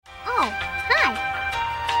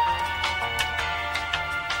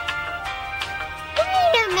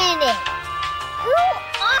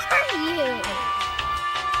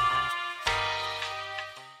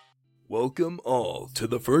Welcome all to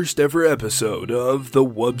the first ever episode of the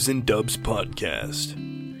Wubs and Dubs podcast.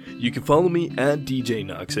 You can follow me at DJ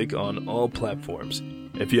Noxic on all platforms.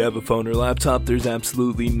 If you have a phone or laptop, there's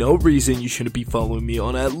absolutely no reason you shouldn't be following me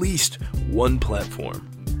on at least one platform.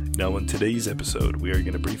 Now in today's episode, we are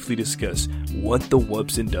going to briefly discuss what the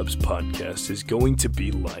Wubs and Dubs podcast is going to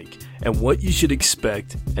be like and what you should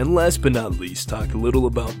expect, and last but not least, talk a little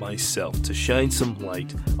about myself to shine some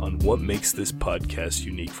light on what makes this podcast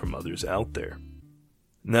unique from others out there.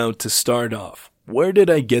 Now to start off, where did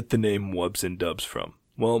I get the name Wubs and Dubs from?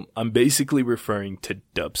 Well, I'm basically referring to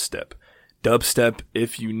dubstep. Dubstep,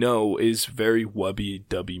 if you know, is very wubby,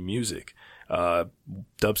 dubby music.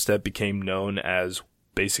 Dubstep became known as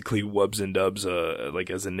basically Wubs and Dubs,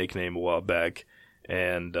 as a nickname a while back.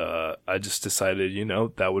 And I just decided,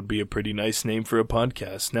 that would be a pretty nice name for a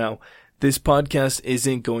podcast. Now, this podcast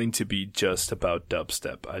isn't going to be just about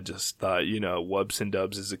dubstep. I just thought, Wubs and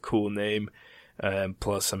Dubs is a cool name. And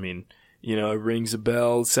plus, it rings a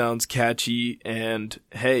bell, sounds catchy, and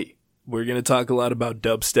hey, we're going to talk a lot about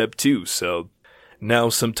dubstep too. So now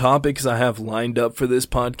some topics I have lined up for this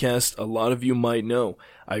podcast. A lot of you might know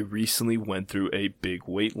I recently went through a big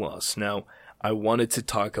weight loss. Now, I wanted to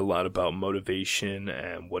talk a lot about motivation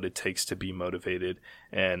and what it takes to be motivated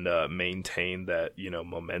and maintain that,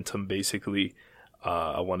 momentum basically.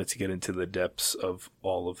 I wanted to get into the depths of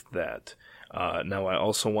all of that. Now, I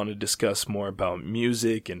also want to discuss more about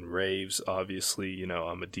music and raves. Obviously,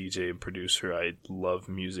 I'm a DJ and producer. I love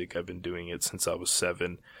music. I've been doing it since I was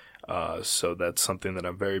 7. So that's something that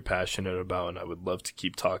I'm very passionate about and I would love to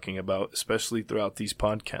keep talking about, especially throughout these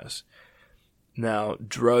podcasts. Now,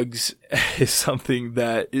 drugs is something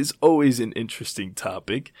that is always an interesting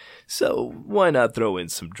topic, so why not throw in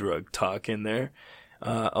some drug talk in there?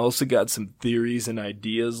 I also got some theories and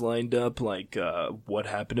ideas lined up, like what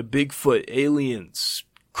happened to Bigfoot, aliens,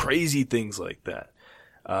 crazy things like that.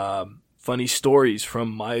 Funny stories from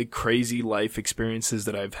my crazy life experiences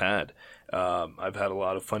that I've had. I've had a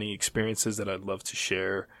lot of funny experiences that I'd love to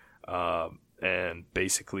share. And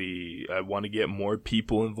basically, I want to get more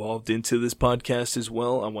people involved into this podcast as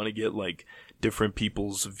well. I want to get different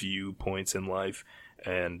people's viewpoints in life,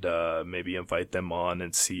 and maybe invite them on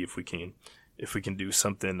and see if we can do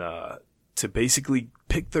something to basically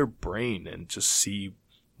pick their brain and just see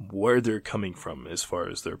where they're coming from as far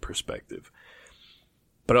as their perspective.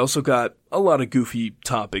 But I also got a lot of goofy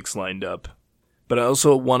topics lined up. But I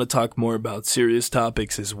also want to talk more about serious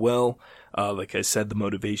topics as well. Like I said, the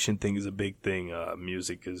motivation thing is a big thing.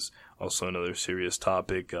 Music is also another serious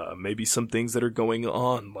topic. Maybe some things that are going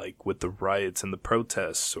on, like with the riots and the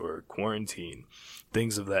protests or quarantine,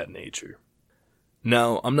 things of that nature.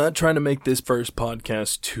 Now, I'm not trying to make this first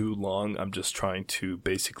podcast too long. I'm just trying to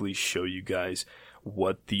basically show you guys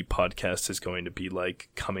what the podcast is going to be like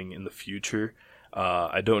coming in the future.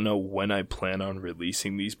 I don't know when I plan on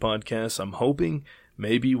releasing these podcasts. I'm hoping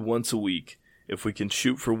maybe once a week. If we can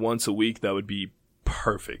shoot for once a week, that would be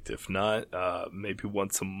perfect. If not, maybe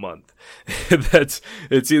once a month. It's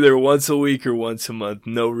either once a week or once a month.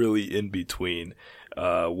 No really in between.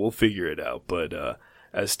 We'll figure it out. But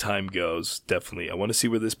as time goes, definitely, I want to see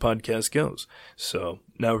where this podcast goes. So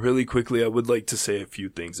now really quickly, I would like to say a few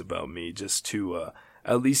things about me just to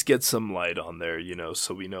at least get some light on there,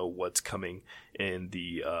 so we know what's coming in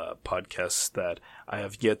the podcasts that I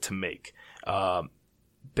have yet to make.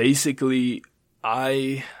 Basically,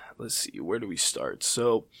 let's see, where do we start?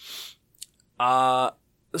 So,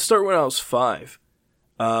 let's start when I was 5.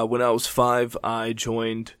 When I was 5, I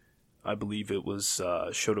joined, I believe it was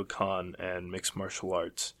Shotokan and mixed martial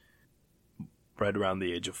arts right around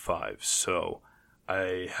the age of 5. So,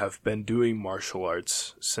 I have been doing martial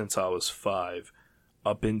arts since I was 5.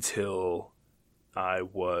 Up until I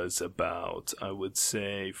was about, I would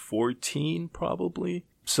say, 14 probably,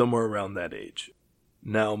 somewhere around that age.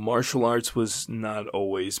 Now, martial arts was not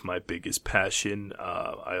always my biggest passion.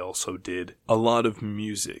 I also did a lot of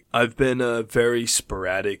music. I've been a very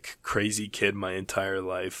sporadic, crazy kid my entire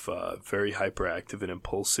life, very hyperactive and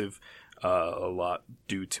impulsive, a lot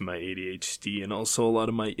due to my ADHD and also a lot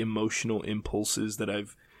of my emotional impulses that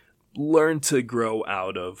I've learned to grow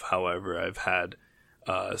out of. However, I've had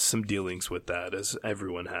some dealings with that, as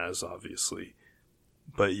everyone has, obviously.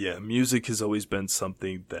 But yeah, music has always been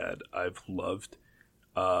something that I've loved.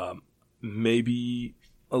 Maybe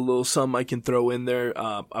a little something I can throw in there.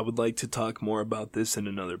 I would like to talk more about this in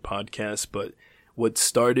another podcast, but what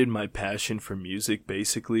started my passion for music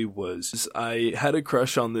basically was I had a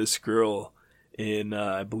crush on this girl in,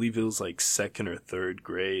 I believe it was 2nd or 3rd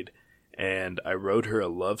grade, and I wrote her a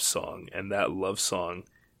love song, and that love song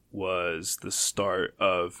was the start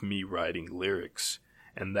of me writing lyrics.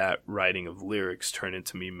 and that writing of lyrics turned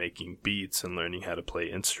into me making beats and learning how to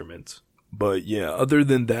play instruments. But yeah, other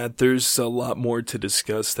than that, there's a lot more to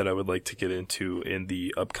discuss that I would like to get into in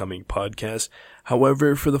the upcoming podcast.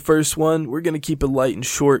 However, for the first one, we're going to keep it light and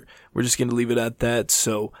short. We're just going to leave it at that.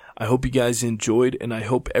 So I hope you guys enjoyed, and I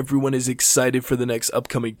hope everyone is excited for the next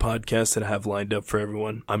upcoming podcast that I have lined up for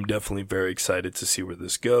everyone. I'm definitely very excited to see where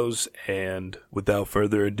this goes. And without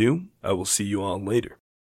further ado, I will see you all later.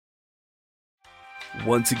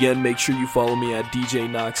 Once again, make sure you follow me at DJ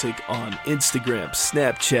Noxic on Instagram,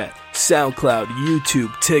 Snapchat, SoundCloud,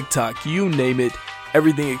 YouTube, TikTok, you name it.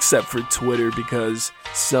 Everything except for Twitter, because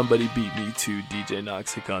somebody beat me to DJ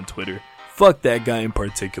Noxic on Twitter. Fuck that guy in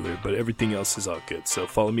particular, but everything else is all good. So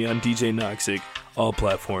follow me on DJ Noxic, all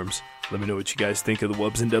platforms. Let me know what you guys think of the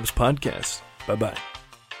Wubs and Dubs podcast. Bye-bye.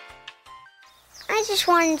 I just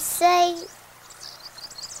wanted to say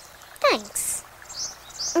thanks.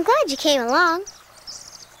 I'm glad you came along,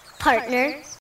 partner.